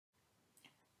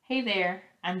Hey there,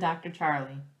 I'm Dr.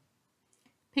 Charlie.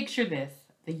 Picture this,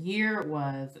 the year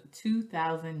was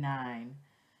 2009.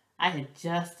 I had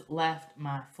just left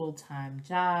my full-time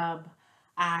job.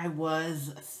 I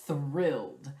was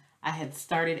thrilled. I had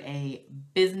started a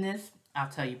business. I'll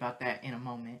tell you about that in a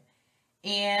moment.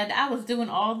 And I was doing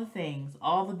all the things,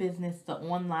 all the business, the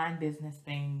online business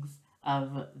things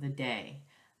of the day.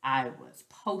 I was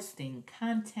posting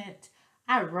content.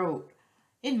 I wrote,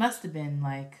 it must have been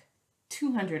like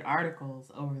 200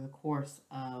 articles over the course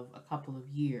of a couple of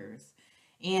years.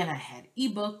 And I had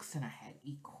ebooks and I had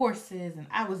e-courses and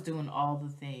I was doing all the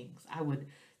things. I would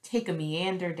take a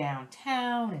meander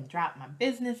downtown and drop my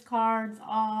business cards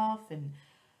off and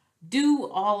do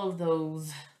all of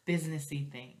those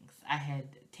businessy things. I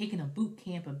had taken a boot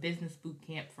camp, a business boot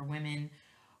camp for women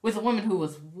with a woman who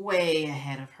was way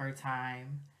ahead of her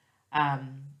time.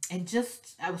 And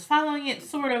just, I was following it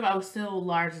sort of, I was still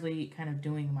largely kind of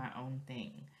doing my own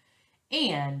thing.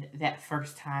 And that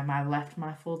first time I left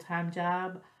my full-time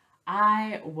job,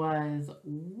 I was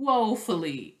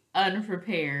woefully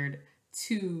unprepared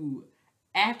to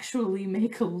actually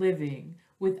make a living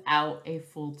without a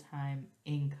full-time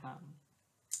income.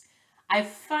 I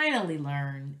finally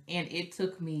learned, and it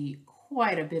took me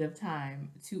quite a bit of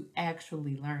time to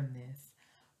actually learn this,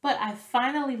 but I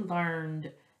finally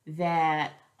learned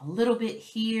that a little bit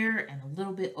here and a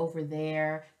little bit over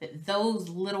there, that those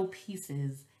little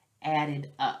pieces added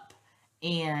up.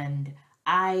 And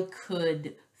I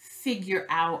could figure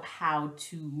out how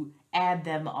to add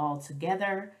them all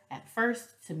together at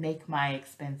first to make my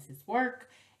expenses work.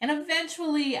 And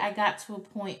eventually I got to a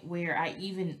point where I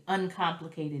even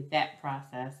uncomplicated that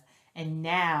process. And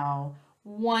now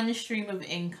one stream of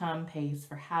income pays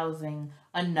for housing,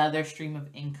 another stream of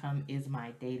income is my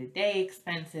day-to-day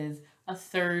expenses, a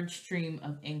third stream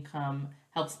of income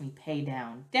helps me pay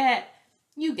down debt.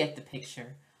 You get the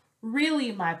picture.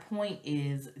 Really, my point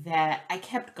is that I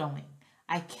kept going.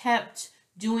 I kept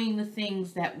doing the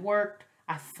things that worked.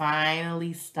 I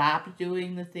finally stopped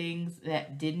doing the things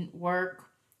that didn't work.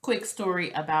 Quick story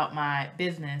about my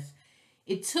business.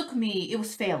 It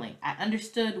was failing. I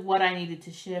understood what I needed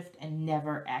to shift and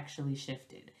never actually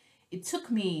shifted. It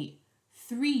took me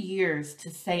 3 years to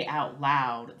say out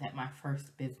loud that my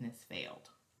first business failed.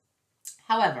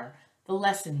 However, the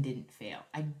lesson didn't fail.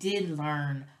 I did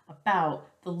learn about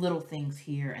the little things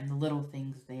here and the little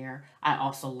things there. I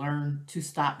also learned to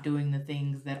stop doing the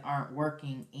things that aren't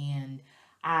working, and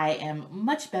I am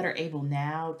much better able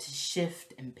now to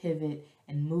shift and pivot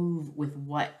and move with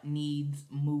what needs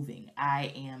moving.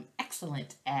 I am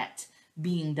excellent at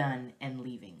being done and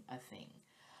leaving a thing.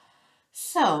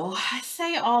 So I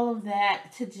say all of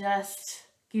that to just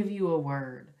give you a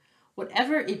word.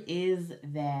 Whatever it is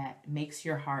that makes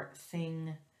your heart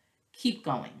sing, keep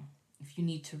going. If you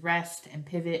need to rest and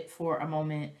pivot for a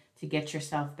moment to get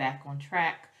yourself back on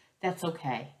track, that's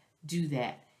okay. Do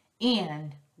that.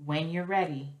 And when you're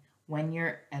ready, when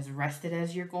you're as rested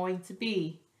as you're going to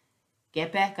be,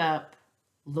 get back up,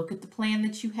 look at the plan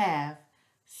that you have,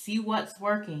 see what's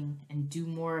working, and do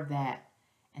more of that,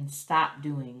 and stop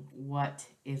doing what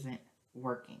isn't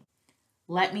working.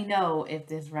 Let me know if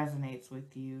this resonates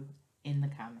with you in the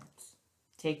comments.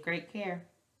 Take great care.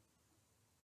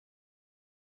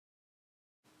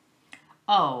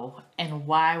 Oh, and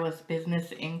why was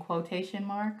business in quotation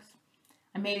marks?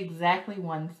 I made exactly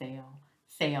one sale.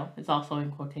 Sale is also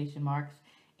in quotation marks.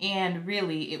 And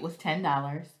really, it was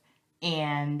 $10.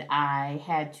 And I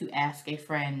had to ask a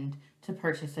friend to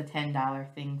purchase a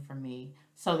 $10 thing for me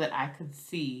so that I could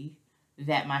see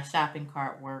that my shopping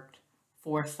cart worked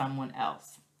for someone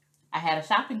else. I had a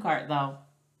shopping cart though,